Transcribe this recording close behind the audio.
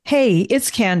Hey, it's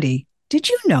Candy. Did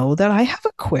you know that I have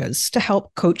a quiz to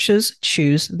help coaches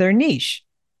choose their niche?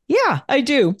 Yeah, I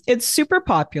do. It's super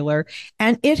popular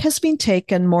and it has been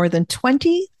taken more than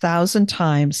 20,000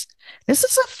 times. This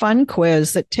is a fun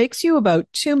quiz that takes you about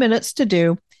 2 minutes to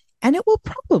do, and it will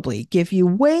probably give you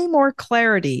way more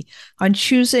clarity on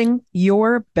choosing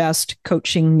your best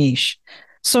coaching niche.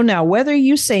 So now, whether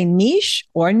you say niche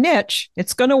or niche,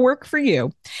 it's going to work for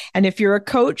you. And if you're a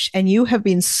coach and you have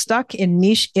been stuck in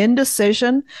niche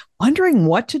indecision, wondering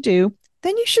what to do,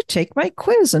 then you should take my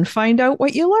quiz and find out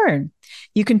what you learn.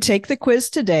 You can take the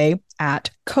quiz today at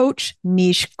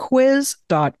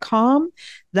coachnichequiz.com.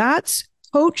 That's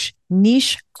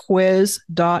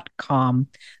coachnichequiz.com.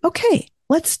 Okay,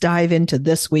 let's dive into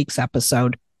this week's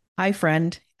episode. Hi,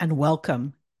 friend, and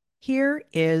welcome. Here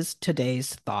is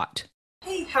today's thought.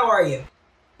 Hey, how are you?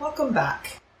 Welcome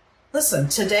back. Listen,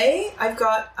 today I've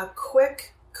got a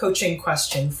quick coaching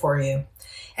question for you.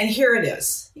 And here it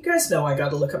is. You guys know I got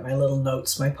to look at my little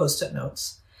notes, my post-it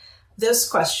notes. This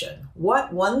question: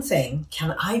 what one thing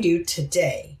can I do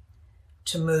today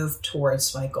to move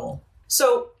towards my goal?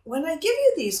 So when I give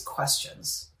you these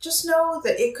questions, just know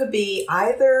that it could be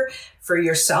either for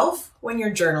yourself when you're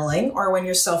journaling or when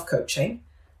you're self-coaching,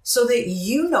 so that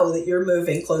you know that you're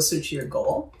moving closer to your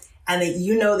goal and that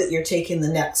you know that you're taking the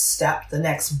next step, the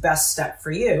next best step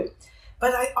for you.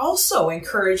 But I also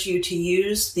encourage you to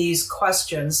use these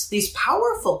questions, these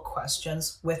powerful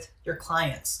questions, with your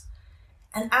clients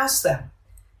and ask them,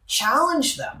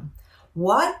 challenge them.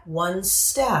 What one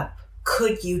step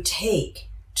could you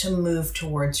take to move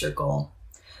towards your goal?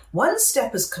 One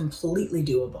step is completely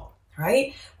doable,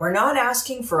 right? We're not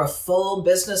asking for a full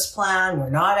business plan.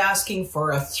 We're not asking for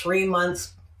a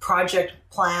 3-month project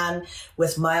plan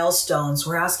with milestones.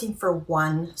 We're asking for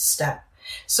one step.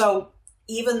 So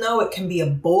even though it can be a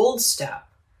bold step,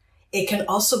 it can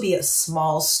also be a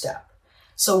small step.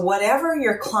 So whatever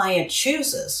your client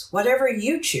chooses, whatever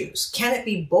you choose, can it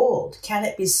be bold? Can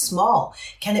it be small?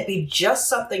 Can it be just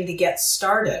something to get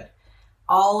started?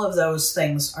 All of those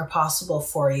things are possible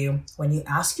for you when you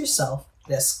ask yourself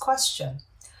this question: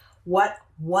 what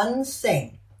one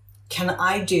thing can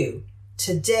I do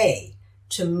today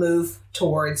to move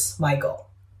towards my goal?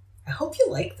 I hope you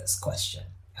like this question.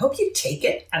 I hope you take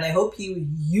it and I hope you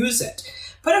use it.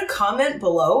 Put a comment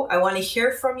below. I want to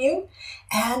hear from you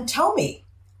and tell me,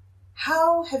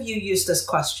 how have you used this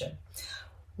question?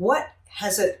 What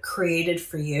has it created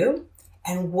for you?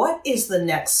 And what is the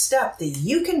next step that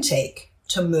you can take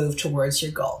to move towards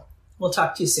your goal? We'll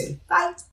talk to you soon. Bye.